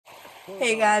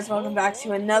Hey guys, welcome back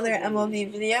to another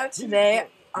MLB video. Today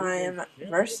I am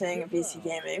versing BC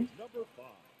Gaming.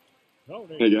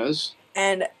 Hey guys.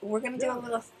 And we're going to do a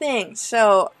little thing.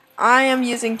 So I am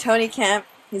using Tony Kemp.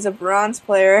 He's a bronze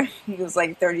player. He was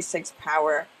like 36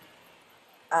 power.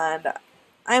 And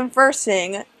I'm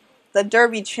versing the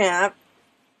Derby champ.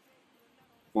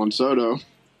 SOTO.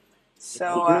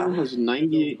 So the man has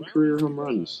 98 career home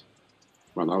runs.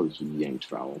 Wow, that was yanked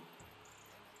foul.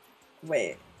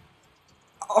 Wait.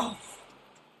 Oh.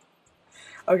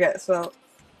 Okay, so.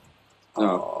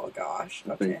 Oh gosh.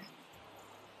 Okay.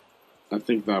 I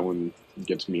think that one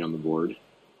gets me on the board.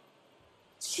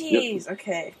 Jeez. Yep.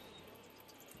 Okay.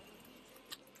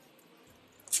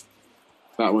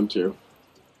 That one too.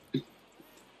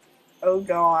 Oh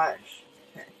gosh.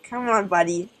 Come on,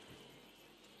 buddy.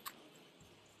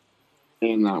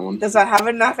 And that one. Does that have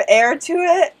enough air to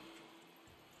it?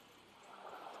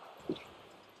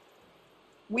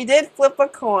 We did flip a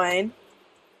coin.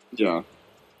 Yeah.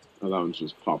 Oh, that one's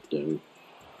just popped out.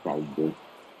 Probably.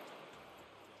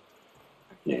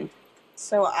 Okay. Yeah.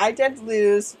 So I did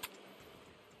lose.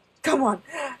 Come on.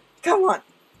 Come on.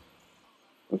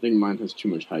 I think mine has too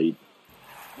much height.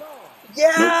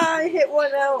 Yeah, nope. I hit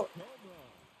one out.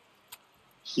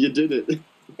 You did it.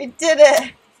 I did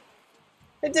it.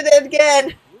 I did it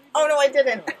again. Oh no, I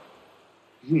didn't.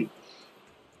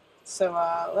 So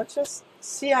let's just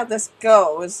see how this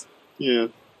goes. Yeah.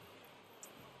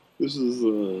 This is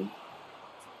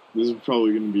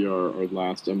probably going to be our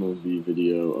last MLB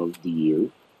video of the year.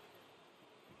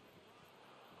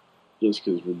 Just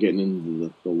because we're getting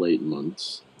into the late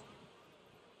months.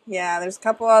 Yeah, there's a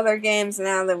couple other games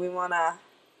now that we want to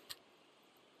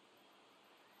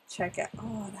check out.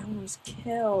 Oh, that one was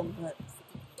killed, but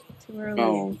too early.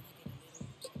 Oh.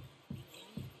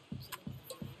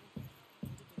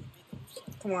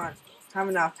 Come on. Have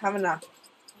enough. Have enough.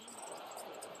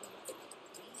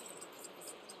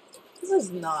 This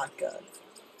is not good.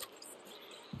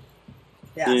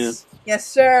 Yes. Yeah. Yes,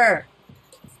 sir.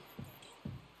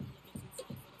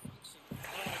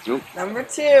 Nope. Number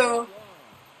 2. Oh,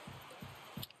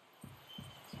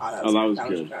 that was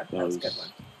good. That was a good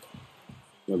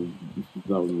one.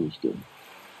 That one was good.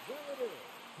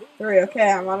 3. Okay,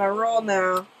 I'm on a roll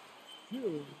now.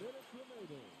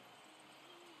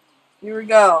 Here we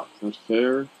go. That's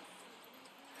fair.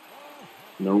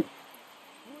 Nope.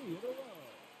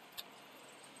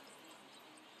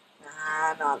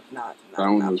 Not. That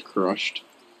one was crushed.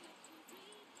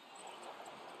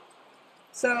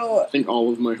 So I think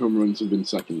all of my home runs have been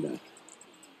second deck.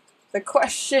 The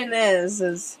question is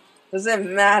does it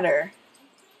matter?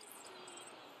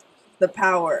 The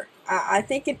power. I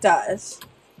think it does.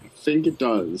 I think it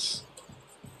does.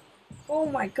 Oh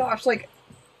my gosh, like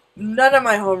none of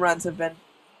my home runs have been.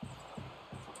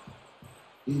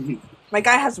 My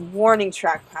guy has warning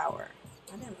track power.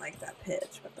 I didn't like that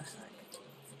pitch. What the heck?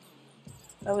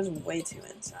 That was way too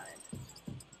inside.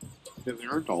 Yeah, they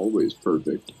aren't always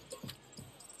perfect.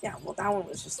 Yeah, well, that one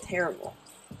was just terrible.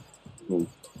 Well,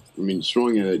 I mean,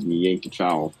 swung at it and yanked it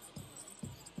foul.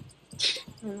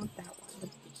 I want that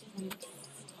one.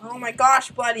 Oh my gosh,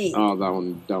 buddy! Oh, that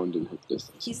one didn't hit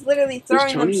distance. He's literally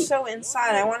throwing them so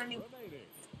inside. I want a new.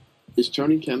 Is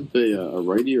Tony Kemp a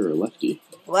righty or a lefty?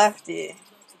 Lefty.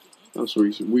 Oh, so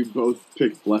we both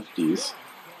picked lefties.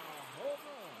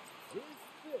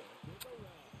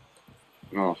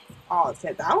 Oh. Oh,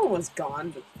 okay, that one was gone,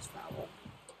 but it's foul.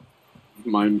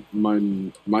 My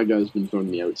guy's been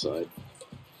throwing me outside.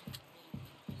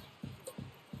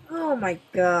 Oh my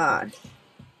gosh.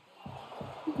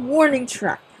 Warning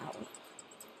track power.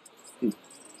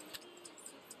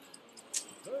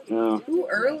 Too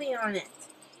early on it.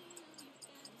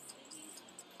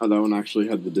 Oh, that one actually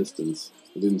had the distance.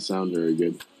 It didn't sound very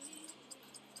good.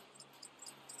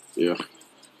 Yeah.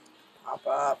 Pop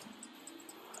up.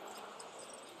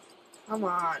 Come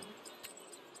on.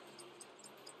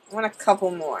 I want a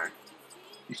couple more.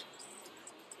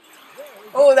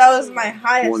 Oh, that was my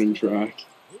highest. Warning track.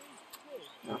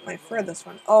 Not my furthest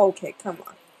one. Oh, okay, come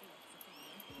on.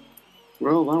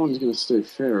 Well, that one's going to stay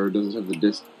fair. It doesn't have the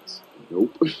distance.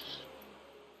 Nope.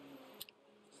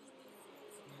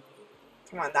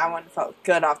 Come on, that one felt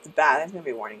good off the bat. It's going to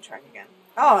be warning track again.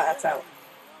 Oh, that's out.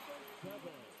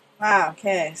 Wow,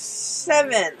 okay.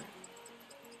 7.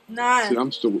 9. See,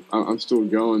 I'm still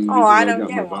going. Oh, I don't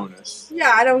get my one. Bonus.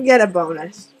 Yeah, I don't get a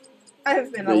bonus. I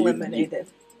have been eliminated.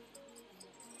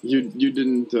 You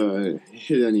didn't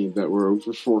hit any that were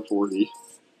over 440.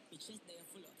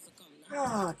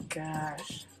 Oh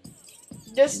gosh.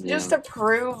 Just to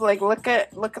prove, like, look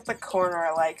at the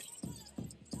corner, like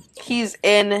he's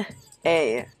in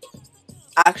a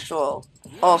actual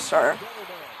All-Star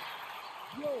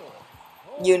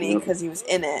uni because he was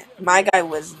in it. My guy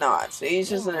was not, so he's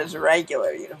just in his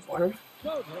regular uniform.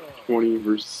 20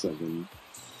 versus 7.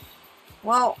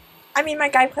 Well, I mean, my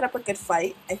guy put up a good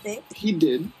fight, I think. He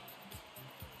did.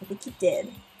 I think he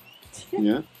did.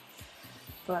 Yeah.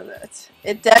 But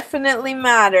it definitely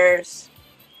matters.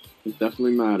 It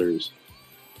definitely matters.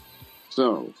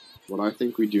 So, what I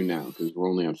think we do now, because we're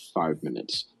only on 5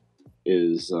 minutes,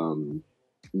 is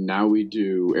now we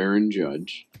do Aaron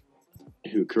Judge,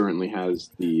 who currently has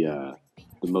the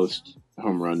most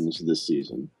home runs this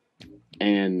season,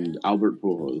 and Albert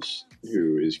Pujols,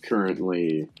 who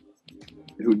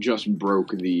just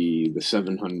broke the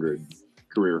 700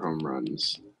 career home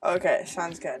runs. Okay,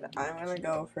 sounds good. I'm gonna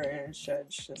go for Aaron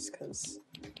Judge just because.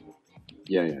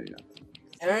 Yeah.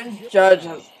 Aaron Judge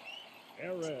is.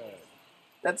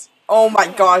 That's. Oh my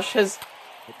gosh, his.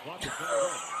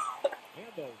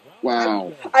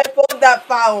 Wow. I pulled that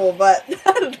foul, but.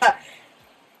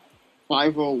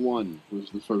 501 was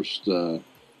the first.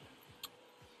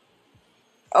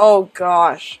 Oh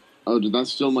gosh. Oh, that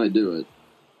still might do it.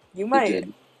 You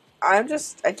might. I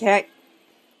can't.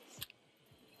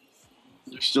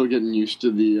 You're still getting used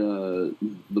to the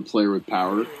player with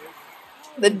power.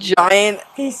 The giant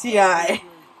PCI.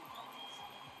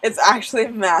 It's actually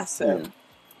massive. Yeah.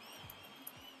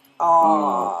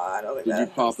 Oh, I don't think did you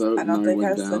pop out? I don't think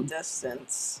went that's down? the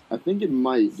distance. I think it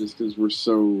might, just because we're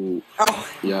so. Oh.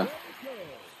 Yeah.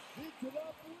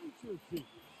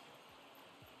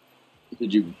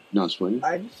 Did you not swing?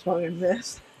 I just swung and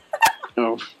missed.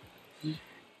 Oh.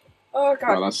 Oh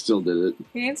god. Wow, that still did it.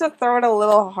 He needs to throw it a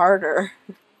little harder.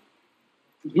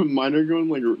 Mine are going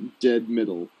like dead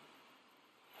middle.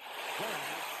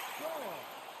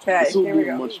 Okay, this will here be we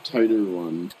go. A much tighter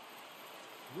one.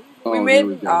 We Oh, made. there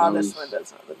we go. Oh, this one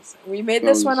does not look the same. We made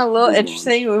this one a little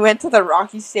interesting. We went to the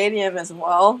Rocky Stadium as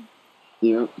well.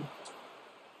 Yep.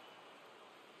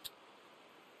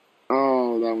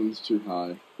 Oh, that one's too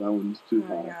high. That one's too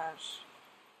high. Oh my gosh.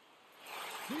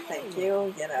 Thank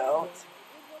you. Get out.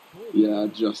 Yeah,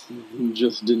 just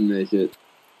didn't make it.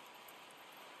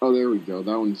 Oh, there we go.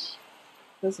 That one's.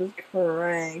 This is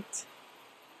cranked.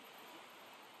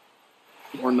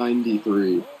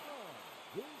 493.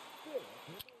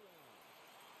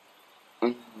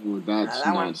 Oh, that's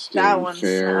not staying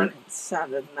fair. That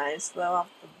sounded nice though off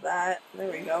the bat.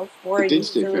 There we go. 43. It did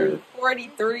stay fair.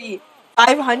 43.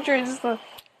 500 is the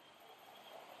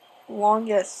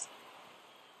longest.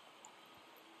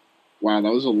 Wow,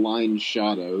 that was a line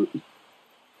shot out.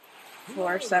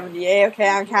 478. Okay,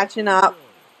 I'm catching up.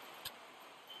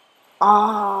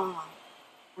 Ah.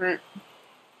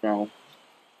 Foul.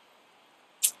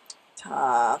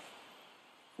 Tough.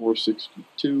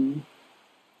 462.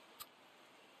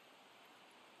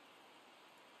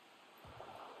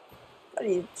 But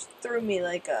he threw me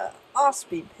like a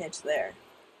off-speed pitch there.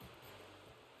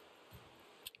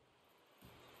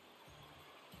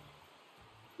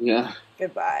 Yeah.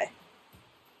 Goodbye.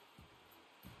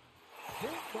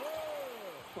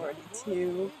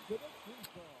 42.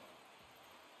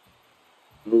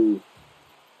 Ooh.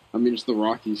 I mean, it's the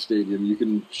Rocky Stadium. You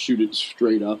can shoot it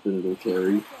straight up and it'll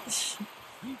carry.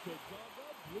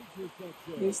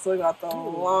 You still got the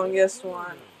longest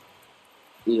one.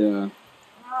 Yeah.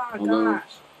 Oh, gosh.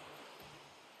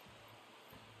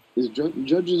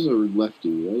 Judges are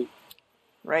lefty, right?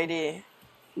 Righty.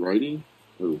 Righty?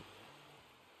 Oh.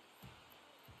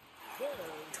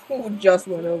 Oh, just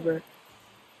went over.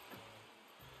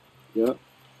 Yep.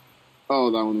 Oh,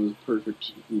 that one was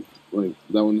perfect. Like,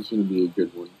 that one's going to be a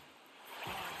good one.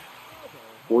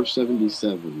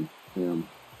 477. Damn.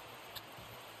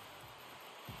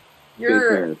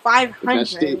 You're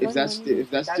 500. If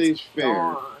that stays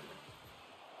fair.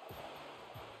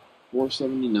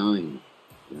 479.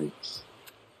 Yikes.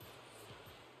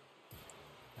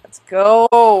 Let's go.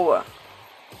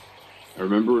 I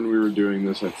remember when we were doing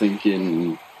this, I think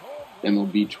in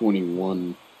MLB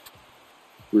 21,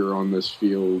 we were on this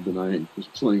field and I was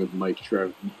playing with Mike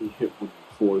Trout and he hit one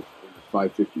fourth in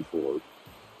 554.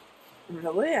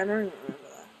 Really? I don't remember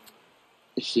that.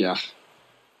 Yeah.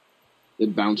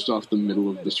 It bounced off the middle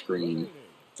of the screen.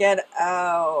 Get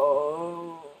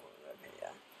out. Okay,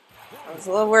 yeah. I was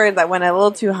a little worried that went a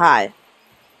little too high.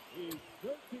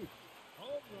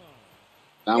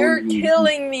 You're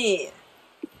killing me.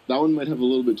 That one might have a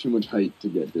little bit too much height to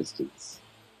get distance.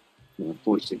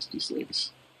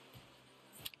 466.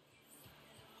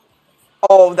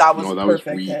 Oh, that was that perfect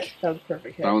was weak. hit. That was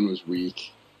perfect hit. That one was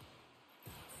weak.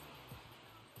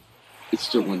 It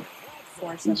still went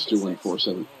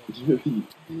 4-7.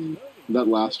 That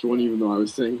last one, even though I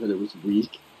was saying that it was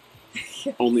weak,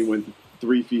 only went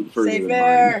 3 feet further Stay than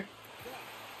fair. mine.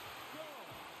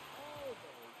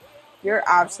 You're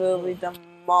absolutely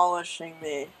demolishing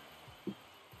me.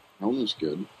 That one was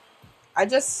good. I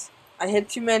hit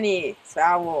too many.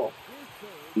 Foul.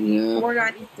 Yeah.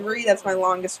 493, that's my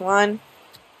longest one.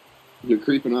 You're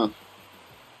creeping up.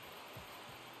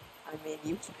 I mean,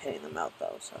 you keep hitting them out,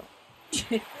 though, so.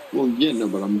 Well, yeah, no,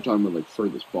 but I'm talking about, like,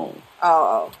 furthest ball.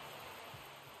 Oh.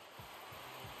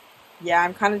 Yeah,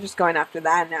 I'm kind of just going after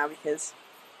that now because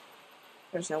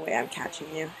there's no way I'm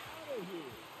catching you.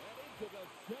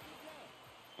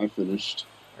 I finished.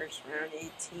 First round,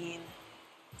 18.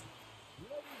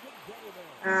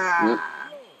 Yep.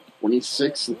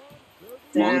 26.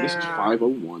 Longest,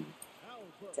 501.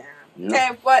 Damn. Yep. Okay,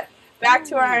 but back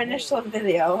to our initial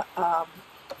video. I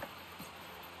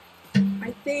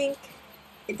think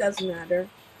it does matter.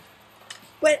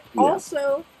 But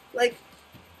also, like,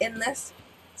 in this,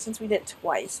 since we did it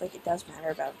twice, like, it does matter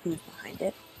about who's behind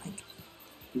it. Like,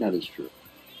 that is true.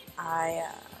 I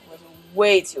was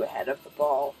way too ahead of the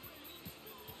ball.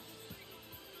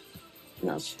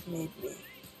 Which made me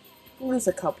lose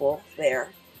a couple there.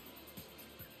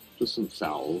 Just some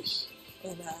fouls.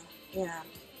 But, yeah.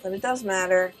 But it does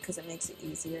matter, because it makes it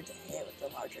easier to hit with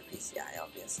the larger PCI,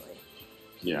 obviously.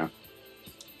 Yeah.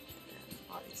 And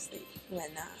obviously,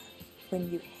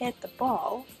 when you hit the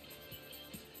ball,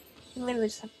 you literally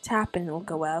just have to tap and it'll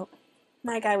go out.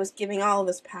 My guy was giving all of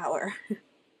his power.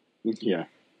 Yeah.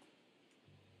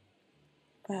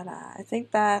 But I think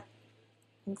that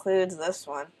includes this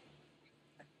one.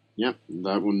 Yep,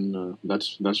 that one,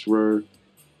 that's where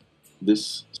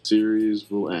this series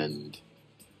will end.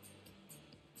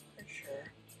 For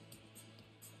sure.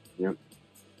 Yep.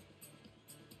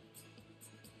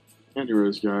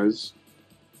 Anyways, guys,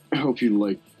 I hope you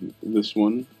liked this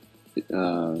one.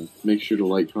 Make sure to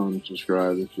like, comment,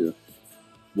 subscribe if you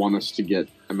want us to get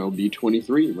MLB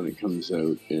 23 when it comes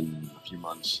out in a few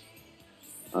months.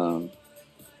 Other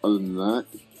than that,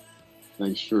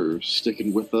 thanks for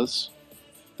sticking with us,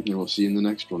 and we'll see you in the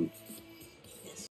next one.